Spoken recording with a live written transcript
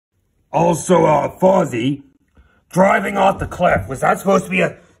Also, Fozzie, driving off the cliff, was that supposed to be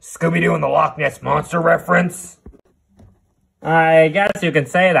a Scooby-Doo and the Loch Ness Monster reference? I guess you can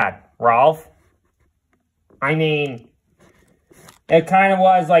say that, Rolf. I mean, it kind of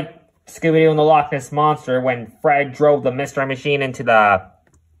was like Scooby-Doo and the Loch Ness Monster when Fred drove the mystery machine into the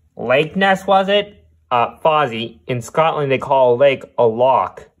lake nest, was it? Fozzie, in Scotland they call a lake a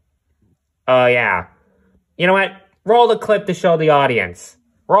loch. Yeah. You know what? Roll the clip to show the audience.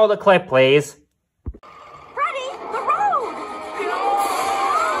 Roll the clip, please. Freddy, the road!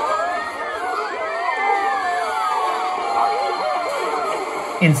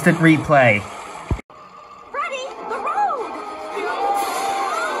 Instant replay. Freddy, the road!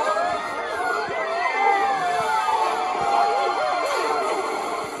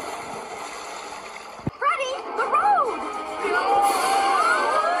 Freddy, the road!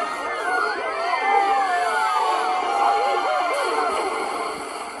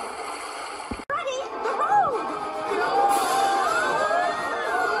 Freddy, the road!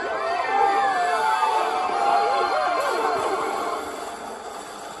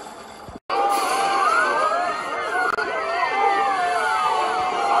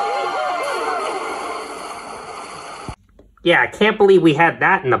 Yeah, I can't believe we had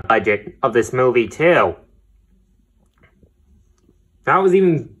that in the budget of this movie, too. That was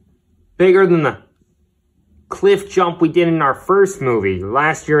even bigger than the cliff jump we did in our first movie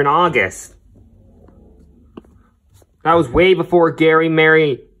last year in August. That was way before Gary,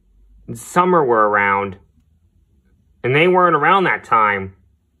 Mary, and Summer were around. And they weren't around that time.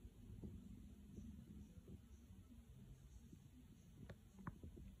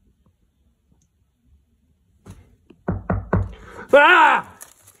 Ah!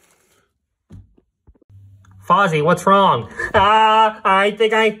 Fozzie, what's wrong? I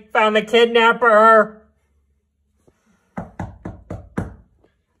think I found the kidnapper.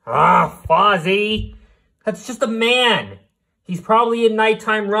 Fozzie. That's just a man. He's probably a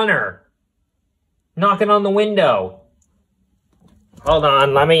nighttime runner. Knocking on the window. Hold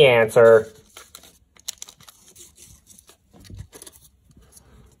on, let me answer.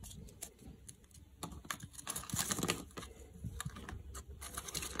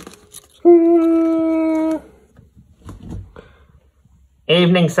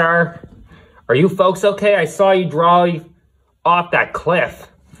 Evening, sir. Are you folks okay? I saw you drive off that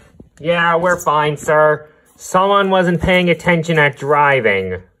cliff. Yeah, we're fine, sir. Someone wasn't paying attention at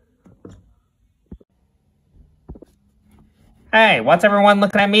driving. Hey, what's everyone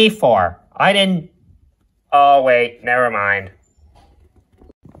looking at me for? I didn't... Oh, wait, never mind.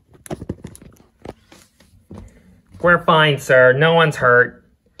 We're fine, sir. No one's hurt.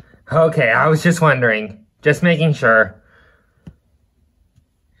 Okay, I was just wondering. Just making sure.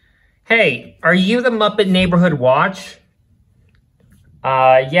 Hey, are you the Muppet Neighborhood Watch?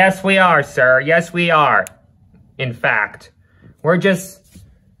 Yes we are, sir. Yes we are. In fact, we're just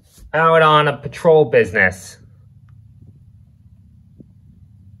out on a patrol business.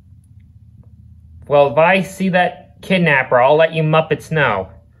 Well, if I see that kidnapper, I'll let you Muppets know.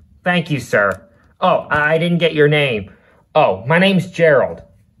 Thank you, sir. Oh, I didn't get your name. Oh, my name's Gerald.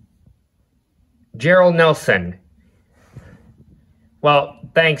 Gerald Nelson. Well,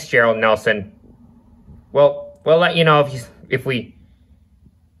 thanks, Gerald Nelson. Well, we'll let you know if we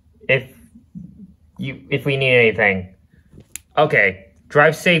need anything. Okay,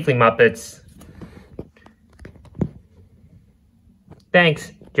 drive safely, Muppets.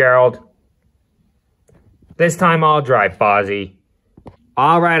 Thanks, Gerald. This time I'll drive, Fozzie.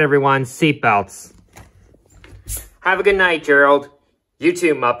 All right, everyone, seatbelts. Have a good night, Gerald. You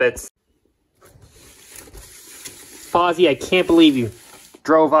too, Muppets. Fozzie, I can't believe you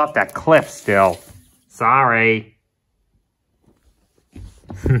drove off that cliff still. Sorry.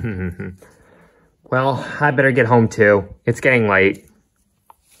 Well, I better get home too. It's getting late.